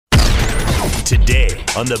Today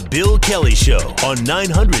on The Bill Kelly Show on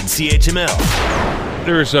 900 CHML.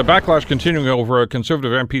 There's a backlash continuing over a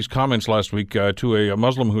Conservative MP's comments last week to a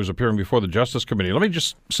Muslim who's appearing before the Justice Committee. Let me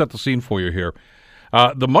just set the scene for you here.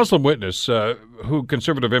 The Muslim witness, who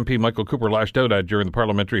Conservative MP Michael Cooper lashed out at during the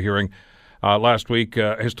parliamentary hearing last week,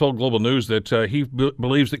 has told Global News that he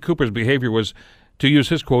believes that Cooper's behavior was, to use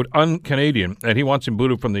his quote, un-Canadian, and he wants him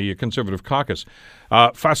booted from the Conservative caucus.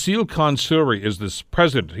 Fasil Khan Suri is this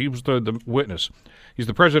president. He was the witness. He's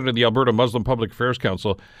the president of the Alberta Muslim Public Affairs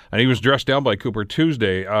Council, and he was dressed down by Cooper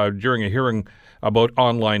Tuesday during a hearing about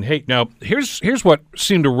online hate. Now, here's what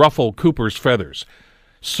seemed to ruffle Cooper's feathers.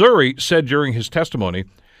 Suri said during his testimony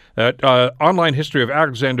that online history of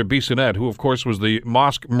Alexander Bissonnette, who of course was the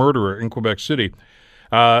mosque murderer in Quebec City,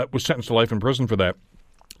 was sentenced to life in prison for that.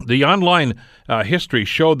 The online history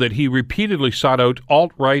showed that he repeatedly sought out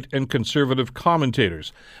alt-right and conservative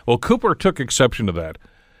commentators. Well, Cooper took exception to that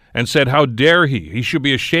and said, how dare he? He should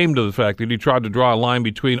be ashamed of the fact that he tried to draw a line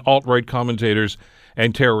between alt-right commentators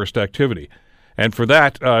and terrorist activity. And for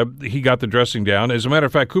that, he got the dressing down. As a matter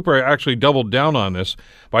of fact, Cooper actually doubled down on this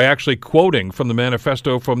by actually quoting from the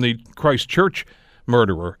manifesto from the Christchurch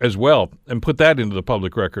murderer as well and put that into the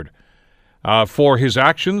public record. For his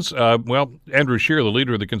actions, Andrew Scheer, the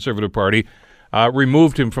leader of the Conservative Party,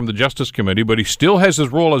 removed him from the Justice Committee, but he still has his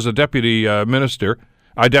role as a deputy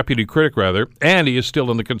critic, and he is still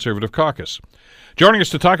in the Conservative caucus. Joining us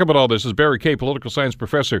to talk about all this is Barry Kay, political science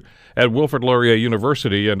professor at Wilfrid Laurier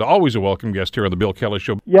University, and always a welcome guest here on the Bill Kelly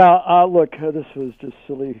Show. Yeah, look, this was just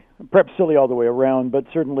silly, perhaps silly all the way around, but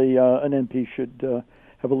certainly an MP should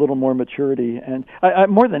have a little more maturity. And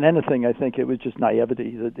more than anything, I think it was just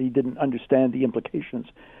naivety, that he didn't understand the implications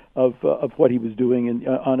of what he was doing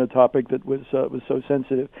on a topic that was so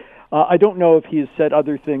sensitive. I don't know if he has said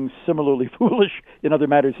other things similarly foolish in other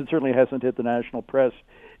matters. It certainly hasn't hit the national press.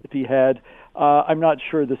 If he had, I'm not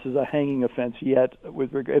sure this is a hanging offense yet.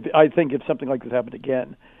 I think if something like this happened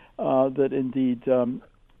again, that indeed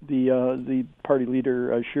the party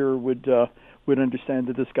leader Scheer would understand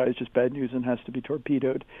that this guy is just bad news and has to be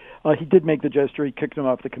torpedoed. He did make the gesture. He kicked him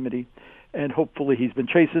off the committee, and hopefully he's been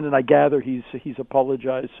chastened. And I gather he's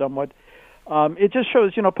apologized somewhat. It just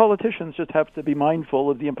shows, politicians just have to be mindful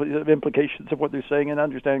of the implications of what they're saying and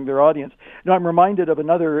understanding their audience. I'm reminded of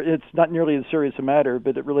another, it's not nearly as serious a matter,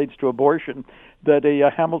 but it relates to abortion, that a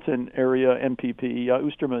Hamilton area MPP,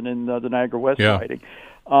 Oosterman in the Niagara West riding,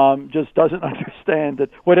 just doesn't understand that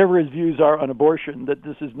whatever his views are on abortion, that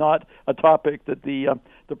this is not a topic that the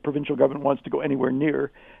provincial government wants to go anywhere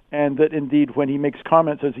near, and that indeed when he makes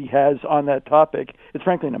comments as he has on that topic, it's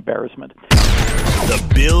frankly an embarrassment.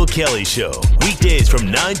 The Bill Kelly Show, weekdays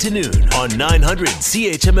from 9 to noon on 900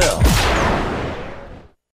 CHML.